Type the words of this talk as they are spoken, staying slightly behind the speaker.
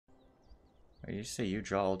You say you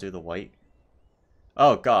draw, I'll do the white.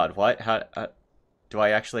 Oh god, what? How do I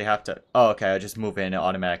actually have to? Oh, okay, I just move in, it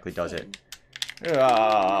automatically does it.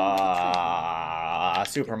 Ah,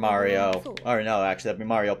 Super Mario. Or no, actually, that'd be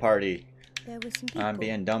Mario Party. There were some people I'm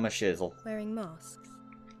being dumb as shizzle. wearing masks.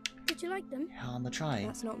 Did you like them? Yeah, on the try.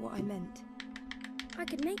 That's not what I meant. I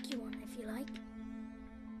could make you one if you like.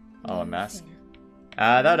 Oh, a No, mask? Finn.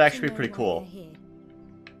 That'd I want actually to be pretty know why cool. they're here.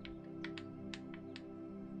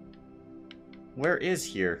 Where is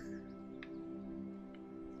here?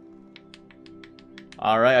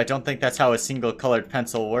 Alright, I don't think that's how a single colored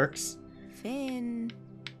pencil works. Finn.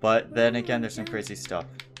 But then again, there's some crazy stuff.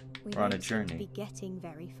 We We're on a don't seem to journey. be getting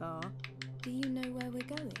very far. Do you know where we're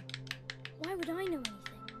going? Why would I know anything?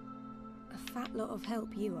 A fat lot of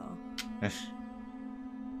help you are.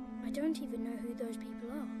 I don't even know who those people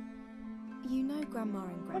are. You know Grandma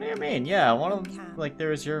and Grandpa. What do you mean? Yeah, one of them, Cam. like,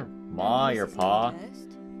 there's your ma, And your Mrs. pa.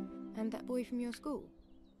 Longhurst, and that boy from your school.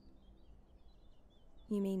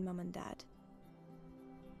 You mean Mum and Dad?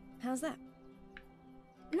 How's that?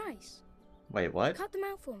 Nice. Wait, what? Cut them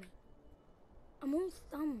out for me. I'm all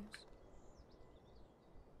thumbs.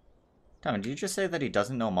 Tom, did you just say that he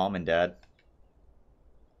doesn't know mom and dad?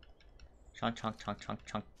 Chunk, chunk, chunk, chunk,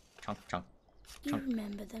 chunk, chunk, chunk, You chunk,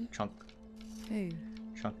 remember them. chunk, Who?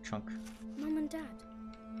 chunk, chunk. Mum and Dad.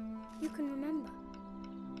 You can remember.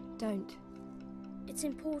 Don't. It's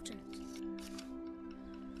important.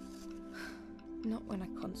 Not when I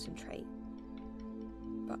concentrate.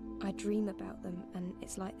 But I dream about them and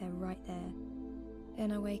it's like they're right there.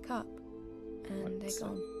 Then I wake up and What's they're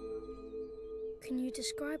that? gone. Can you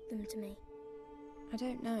describe them to me? I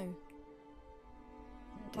don't know.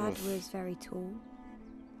 Dad Oof. was very tall,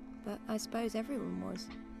 but I suppose everyone was.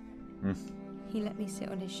 Hmm. He let me sit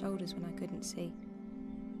on his shoulders when I couldn't see.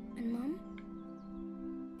 And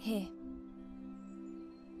Mum? Here,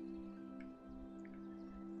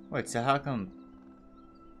 Wait, so how come...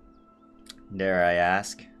 Dare I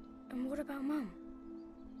ask? And what about Mum?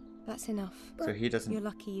 that's enough. So he doesn't... You're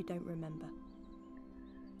lucky you don't remember.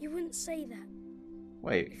 You wouldn't say that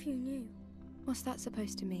Wait, if you knew. What's that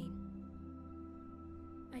supposed to mean?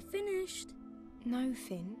 I finished. No,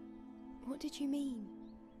 Finn. What did you mean?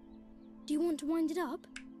 Do you want to wind it up?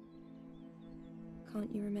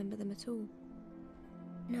 Can't you remember them at all?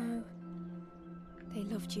 No, They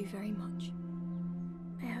loved you very much.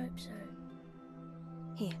 I hope so.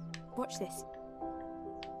 Here, watch this.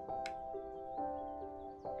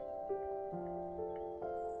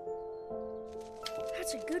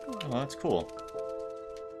 That's a good one. oh, that's cool.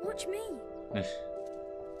 Watch me.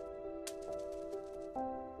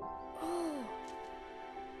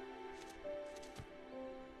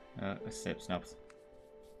 Oh, Snip, snaps.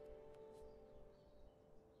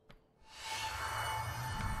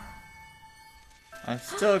 I'm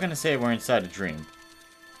still gonna say we're inside a dream.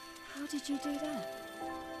 How did you do that?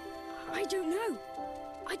 I don't know.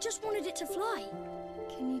 I just wanted it to fly.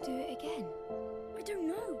 Can you do it again? I don't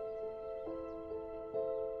know.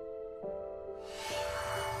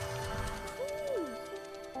 Cool.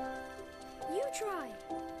 You try.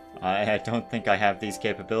 I don't think I have these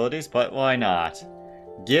capabilities, but why not?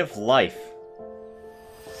 Give life.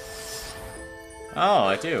 Oh,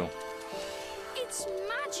 I do. It's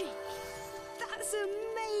magic. That's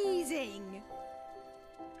amazing!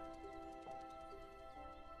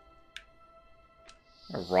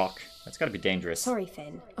 A rock. That's gotta be dangerous. Sorry,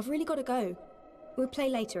 Finn. I've really got to go. We'll play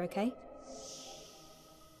later, okay?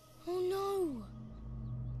 Oh no.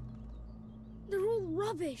 They're all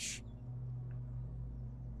rubbish.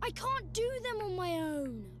 I can't do them on my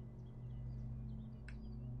own.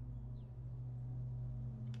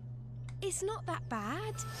 It's not that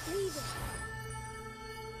bad. Leave it.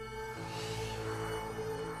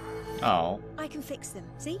 Oh. I can fix them,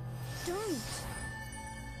 see? Don't.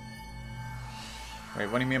 Wait,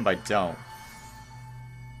 what do you mean by don't?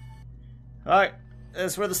 Alright,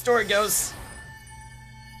 that's where the story goes.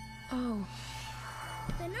 Oh,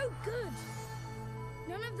 They're no good.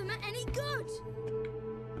 None of them are any good.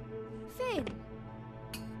 Finn,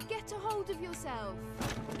 get a hold of yourself.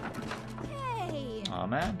 Hey! Aw,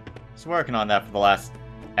 man. He's working on that for the last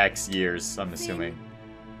X years, I'm assuming.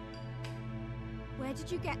 Where did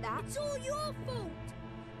you get that? It's all your fault.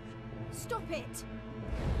 Stop it!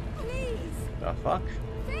 Please! The fuck?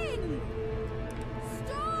 Finn!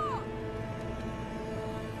 Stop!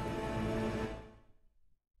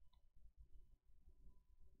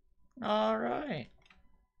 Alright.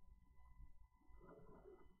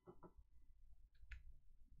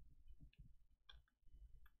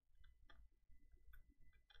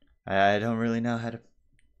 I don't really know how to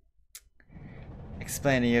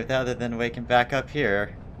explain any of that other than waking back up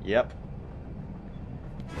here. Yep.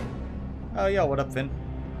 Oh, yo, what up, Finn?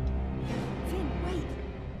 Finn, wait.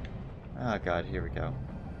 Oh, God, here we go.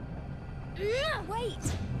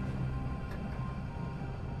 Wait.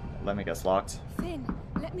 Let me guess, locked. Finn,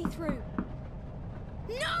 let me through.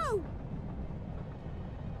 No!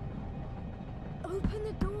 Open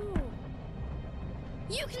the door.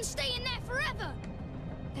 You can stay in there forever!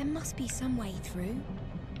 There must be some way through.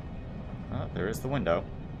 Oh, there is the window.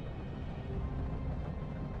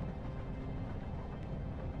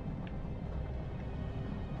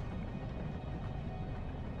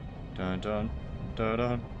 Dun dun dun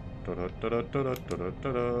dun dun dun dun dun dun dun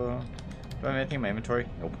dun. Do I have anything in my inventory?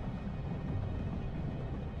 Nope.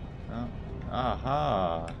 Oh.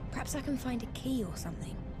 Aha. Perhaps I can find a key or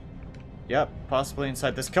something. Yep, possibly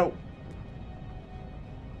inside this coat.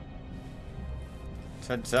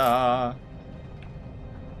 Ta-da!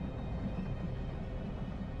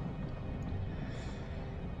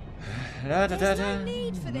 There's no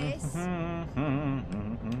need for this.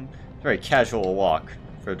 Very casual walk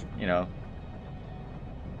for, you know,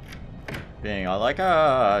 being all like,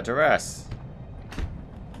 duress.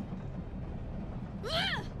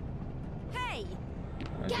 Hey,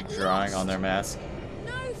 Get Drawing lost. on their mask.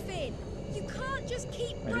 no, Finn. You can't just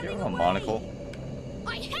keep Maybe give running him a away. monocle.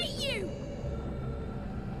 I hate you!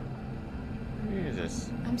 Jesus.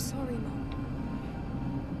 I'm sorry, Mom.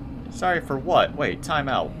 Sorry for what? Wait, time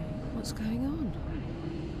out. What's going on?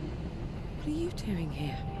 What are you doing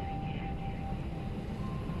here?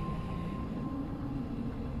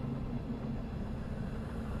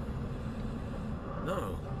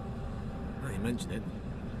 No. Now you mention it.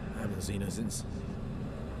 I haven't seen her since.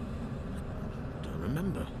 I don't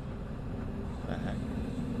remember. What the heck?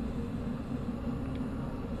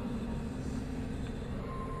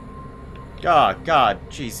 God,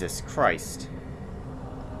 Jesus Christ.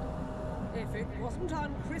 If it wasn't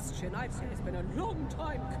unchristian, I'd say it's been a long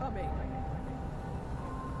time coming.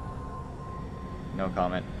 No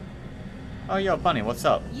comment. Oh, yo, Bunny, what's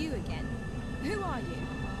up? You again. Who are you?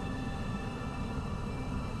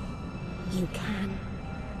 You can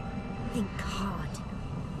think hard.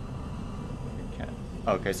 Okay.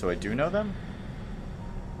 Okay, so I do know them?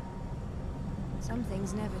 Some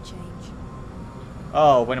things never change.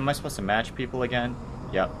 Oh, wait, am I supposed to match people again?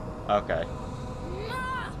 Yep. Okay.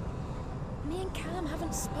 Ma! Me and Callum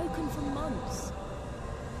haven't spoken for months.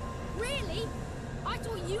 Really? I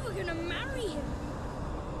thought you were gonna marry him.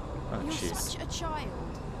 Oh, You're jeez. such a child.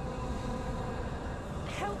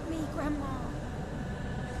 Help me, Grandma.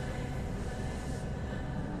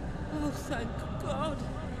 Oh, thank God.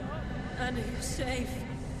 Anna, you're safe.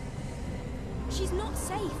 She's not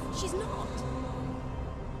safe. She's not.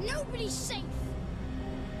 Nobody's safe.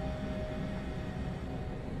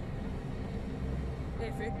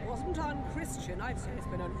 If it wasn't unchristian, I'd say it's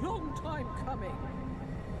been a long time coming.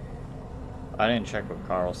 I didn't check what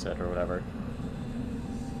Carl said or whatever.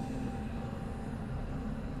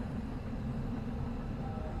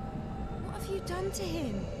 What have you done to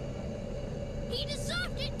him? He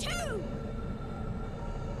deserved it too!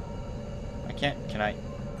 I can't, can I?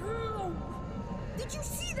 Oh, did you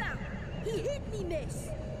see that? He hit me, miss.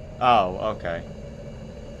 Oh, okay.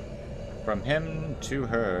 From him to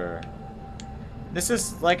her. This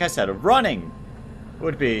is, like I said, running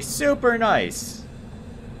would be super nice.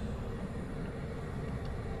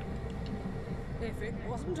 If it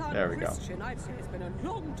wasn't There we go. unchristian, I'd say it's been a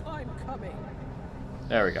long time coming.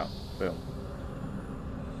 There we go. Boom.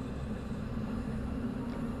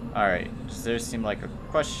 Alright, does there seem like a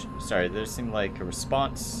question? Sorry, there seem like a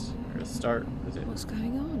response or a start? Was it? What's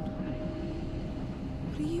going on?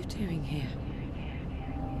 What are you doing here?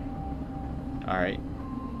 Alright.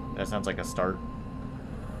 That sounds like a start.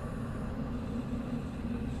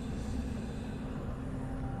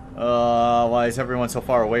 Why is everyone so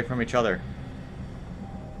far away from each other?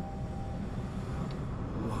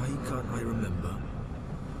 Why can't I remember?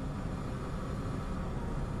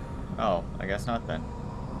 Oh, I guess not then.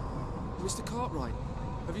 Mr. Cartwright,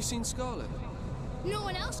 have you seen Scarlett? No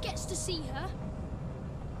one else gets to see her.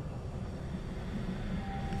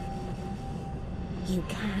 You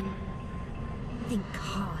can think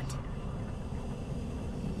hard.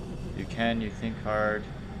 You can, you think hard.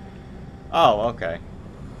 Oh, okay.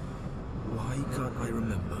 Why can't I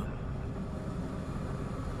remember?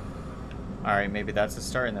 Alright, maybe that's the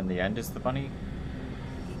start and then the end is the bunny?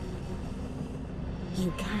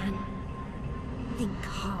 You can think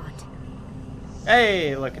hard.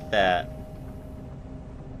 Hey, look at that.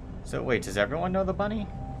 So wait, does everyone know the bunny?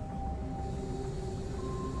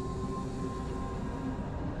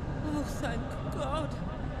 Oh, thank God.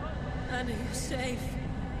 Anna, you're safe.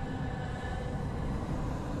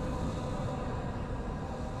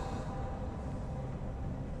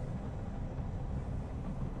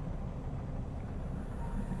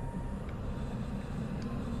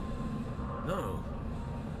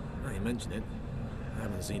 mention it. I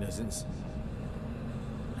haven't seen her since.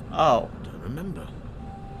 Oh. Don't remember.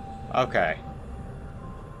 Okay.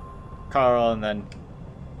 Carl and then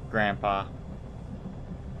Grandpa.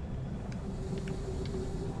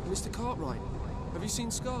 Mr. Cartwright, have you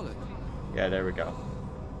seen Scarlett? Yeah, there we go.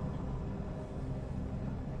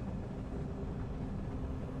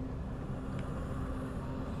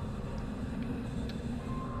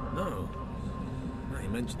 No. Now you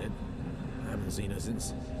mention it. I haven't seen her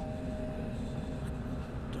since.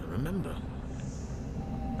 Don't remember.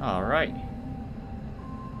 Alright.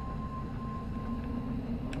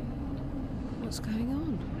 What's going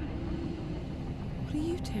on? What are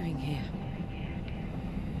you doing here?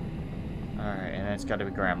 Alright, and it's gotta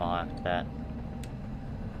be Grandma after that.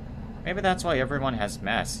 Maybe that's why everyone has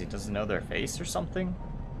masks. He doesn't know their face or something?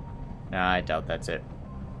 Nah, I doubt that's it.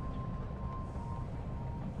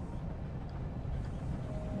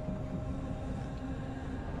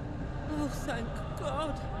 Oh, thank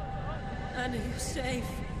God. Anna, you're safe.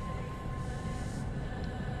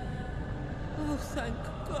 Oh, thank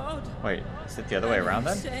God. Wait, is it the other way around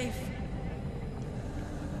then? Safe.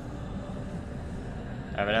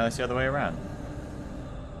 Evidently it's the other way around.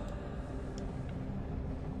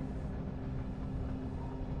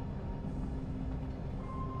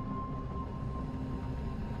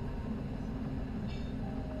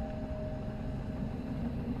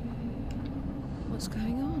 What's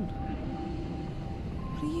going on?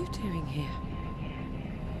 What are you doing here?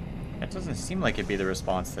 It doesn't seem like it'd be the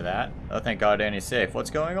response to that. Oh, thank God Annie's safe. What's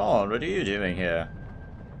going on? What are you doing here?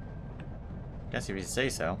 Guess if you say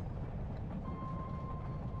so.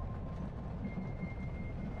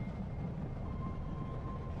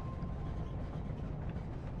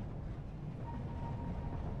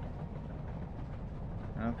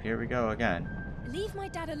 Oh, here we go again. Leave my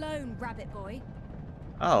dad alone, rabbit boy.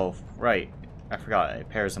 Oh, right. I forgot. It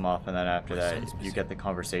pairs them off, and then after My that, son's you missing. get the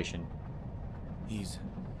conversation. He's...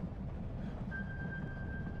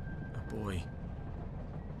 a boy.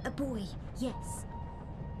 A boy, yes.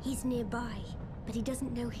 He's nearby, but he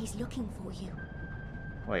doesn't know he's looking for you.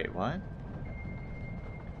 Wait, what?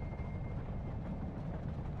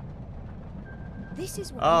 This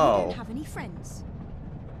is why Oh. you don't have any friends.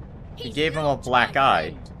 He He's gave him a not black my eye.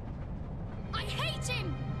 friend. I hate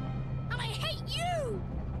him! And I hate you!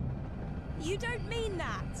 You don't mean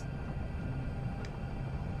that.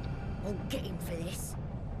 I'll get him for this.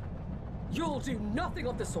 You'll do nothing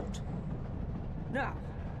of the sort. Now,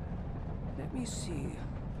 let me see.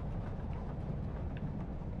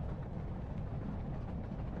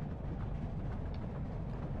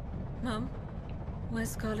 Mum, where's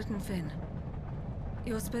Scarlett and Finn?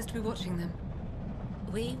 You're supposed to be watching them.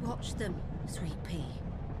 We watched them, Sweet Pea.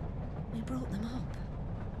 We brought them up.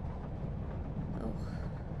 Oh,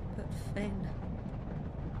 but Finn...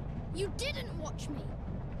 You didn't watch me!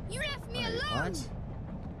 You left me Wait, alone! what?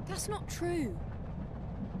 That's not true.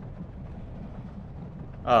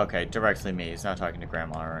 Oh, okay, directly me. He's not talking to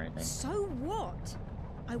Grandma or anything. So what?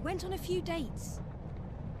 I went on a few dates.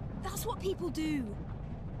 That's what people do.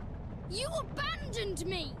 You abandoned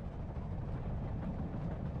me!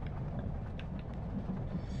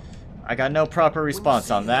 I got no proper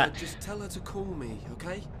response on that. Just tell her to call me,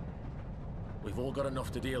 okay? We've all got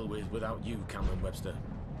enough to deal with without you, Cameron Webster.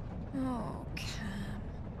 Oh, Cam.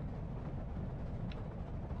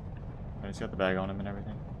 He's got the bag on him and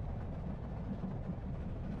everything.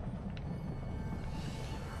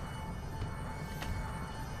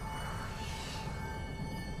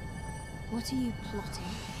 What are you plotting?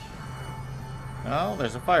 Oh,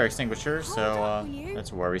 there's a fire extinguisher, Hold so up, will you?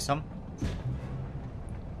 that's worrisome.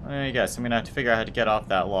 I guess I'm gonna have to figure out how to get off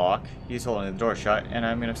that lock. He's holding the door shut, and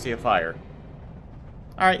I'm gonna see a fire.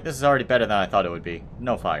 Alright, this is already better than I thought it would be.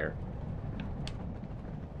 No fire.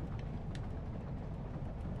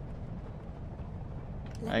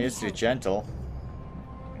 Let I me used to be help. gentle.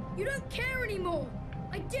 You don't care anymore!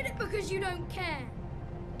 I did it because you don't care!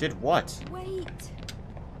 Did what? Wait.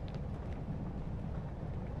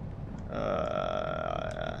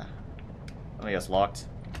 Let me guess, locked.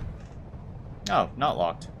 Oh, not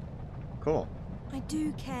locked. Cool. I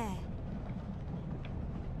do care.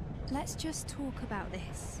 Let's just talk about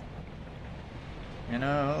this. You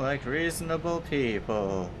know, like reasonable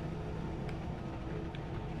people.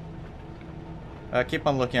 Keep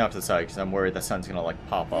on looking off to the side, because I'm worried the sun's gonna, like,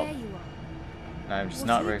 pop up. There you are. I'm just What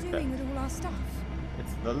not are very you doing with all our stuff?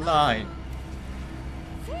 It's the line.